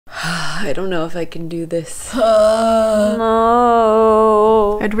I don't know if I can do this. No.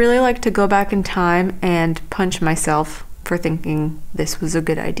 I'd really like to go back in time and punch myself for thinking this was a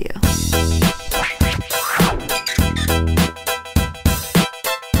good idea.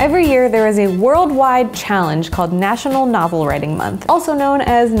 Every year there is a worldwide challenge called National Novel Writing Month, also known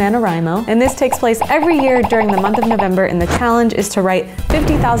as NaNoWriMo, and this takes place every year during the month of November, and the challenge is to write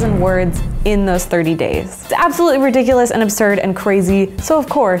 50,000 words in those 30 days. It's absolutely ridiculous and absurd and crazy, so of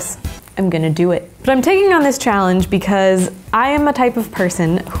course, I'm gonna do it. But I'm taking on this challenge because I am a type of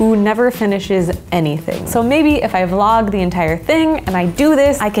person who never finishes anything. So maybe if I vlog the entire thing and I do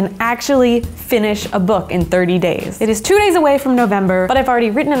this, I can actually finish a book in 30 days. It is 2 days away from November, but I've already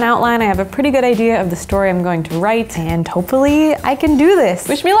written an outline. I have a pretty good idea of the story I'm going to write, and hopefully I can do this.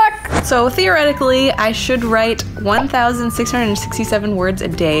 Wish me luck! So theoretically, I should write 1,667 words a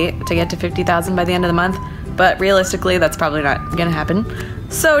day to get to 50,000 by the end of the month, but realistically, that's probably not gonna happen.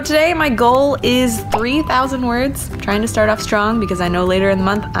 So today my goal is 3,000 words. I'm trying to start off strong because I know later in the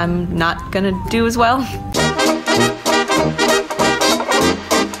month I'm not gonna do as well.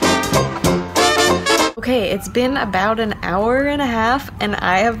 Okay, it's been about an hour and a half and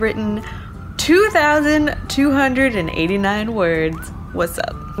I have written 2,289 words. What's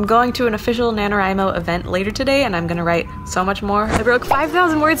up? I'm going to an official NaNoWriMo event later today and I'm gonna write so much more. I broke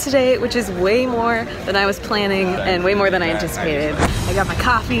 5,000 words today, which is way more than I was planning and way more than I anticipated. I got my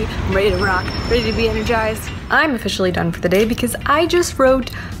coffee, I'm ready to rock, ready to be energized. I'm officially done for the day because I just wrote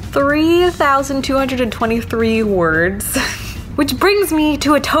 3,223 words, which brings me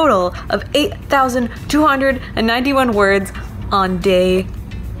to a total of 8,291 words on day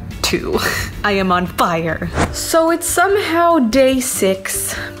 2. I am on fire. So it's somehow day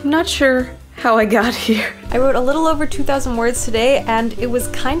 6. I'm not sure how I got here. I wrote a little over 2,000 words today and it was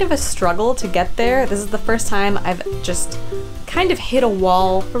kind of a struggle to get there. This is the first time I've just kind of hit a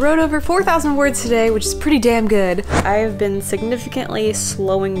wall. I wrote over 4,000 words today, which is pretty damn good. I've been significantly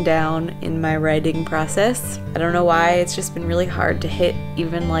slowing down in my writing process. I don't know why, it's just been really hard to hit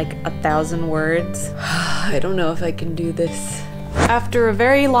even like 1,000 words. I don't know if I can do this. After a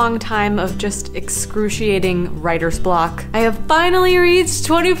very long time of just excruciating writer's block, I have finally reached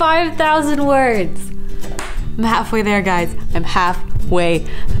 25,000 words. I'm halfway there, guys. I'm halfway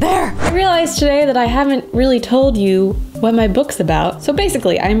there. I realized today that I haven't really told you what my book's about. So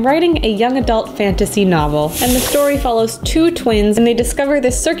basically, I'm writing a young adult fantasy novel, and the story follows 2 twins, and they discover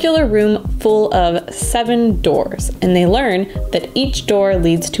this circular room full of 7 doors, and they learn that each door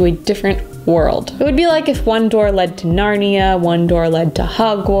leads to a different world. It would be like if one door led to Narnia, one door led to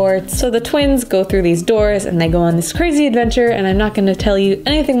Hogwarts. So the twins go through these doors and they go on this crazy adventure, and I'm not going to tell you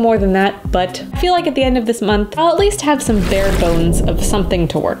anything more than that, but I feel like at the end of this month, I'll at least have some bare bones of something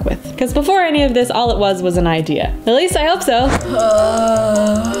to work with. Because before any of this, all it was an idea. At least I hope so.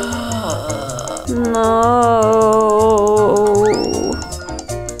 No.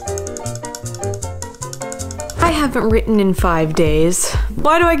 I haven't written in 5 days.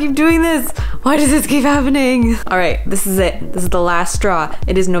 Why do I keep doing this? Why does this keep happening? All right, this is it. This is the last straw.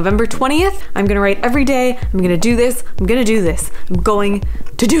 It is November 20th. I'm gonna write every day. I'm gonna do this. I'm gonna do this. I'm going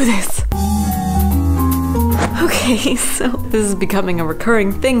to do this. Okay, so this is becoming a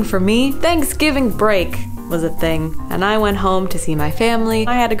recurring thing for me. Thanksgiving break was a thing, and I went home to see my family.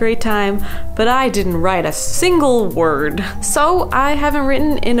 I had a great time, but I didn't write a single word. So I haven't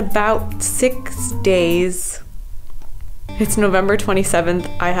written in about 6 days. It's November 27th.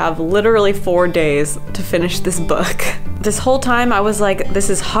 I have literally 4 days to finish this book. This whole time I was like, this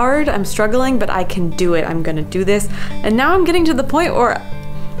is hard, I'm struggling, but I can do it. I'm gonna do this. And now I'm getting to the point where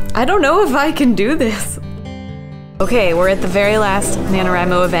I don't know if I can do this. Okay, we're at the very last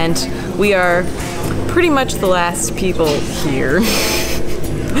NaNoWriMo event. We are pretty much the last people here.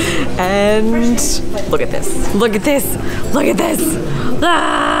 And look at this. Look at this. Look at this.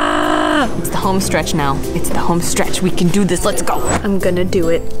 Ah! It's the home stretch now. It's the home stretch. We can do this. Let's go. I'm gonna do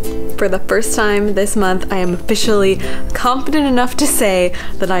it. For the first time this month, I am officially confident enough to say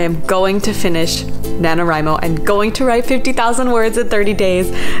that I am going to finish NaNoWriMo. I'm going to write 50,000 words in 30 days,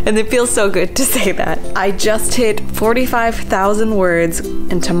 and it feels so good to say that. I just hit 45,000 words,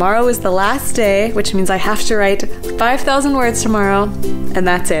 and tomorrow is the last day, which means I have to write 5,000 words tomorrow, and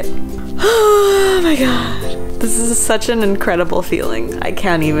that's it. Oh my god. This is such an incredible feeling. I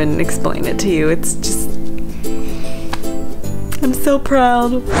can't even explain it to you. It's just... I'm so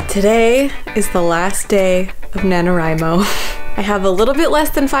proud. Today is the last day of NaNoWriMo. I have a little bit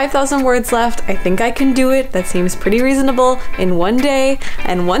less than 5,000 words left. I think I can do it. That seems pretty reasonable in 1 day.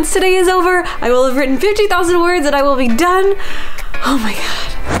 And once today is over, I will have written 50,000 words and I will be done. Oh my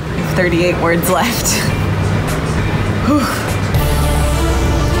god. I have 38 words left. Whew.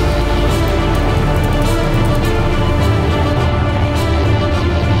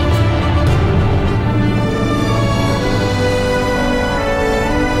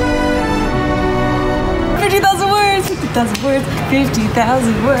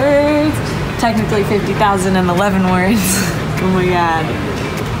 50,000 words. Technically 50,011 words. Oh my god.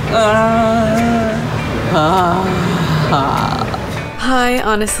 I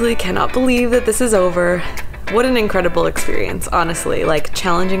honestly cannot believe that this is over. What an incredible experience, honestly. Like,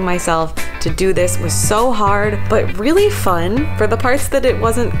 challenging myself to do this was so hard, but really fun. For the parts that it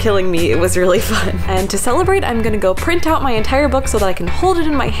wasn't killing me, it was really fun. And to celebrate, I'm gonna go print out my entire book so that I can hold it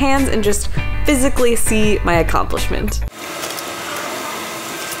in my hands and just physically see my accomplishment.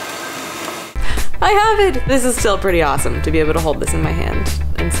 I have it! This is still pretty awesome to be able to hold this in my hand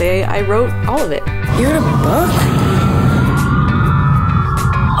and say I wrote all of it. You wrote a book?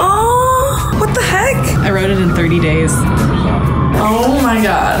 Oh, what the heck? I wrote it in 30 days. Oh my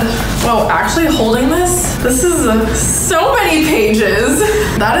god. Whoa, actually holding this is so many pages.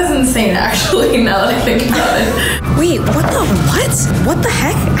 That is insane, actually, now that I think about it. Wait, what the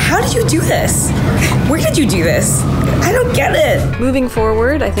heck? How did you do this? Where did you do this? I don't get it. Moving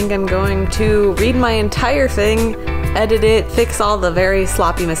forward, I think I'm going to read my entire thing, edit it, fix all the very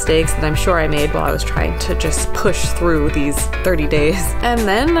sloppy mistakes that I'm sure I made while I was trying to just push through these 30 days. And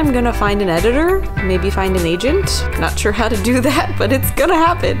then I'm gonna find an editor, maybe find an agent. Not sure how to do that, but it's gonna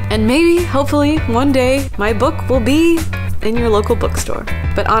happen. And maybe, hopefully, one day, my book will be in your local bookstore.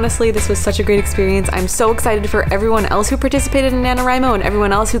 But honestly, this was such a great experience. I'm so excited for everyone else who participated in NaNoWriMo and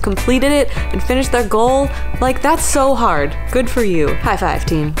everyone else who completed it and finished their goal. Like, that's so hard. Good for you. High five,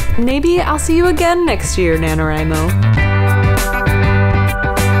 team. Maybe I'll see you again next year, NaNoWriMo.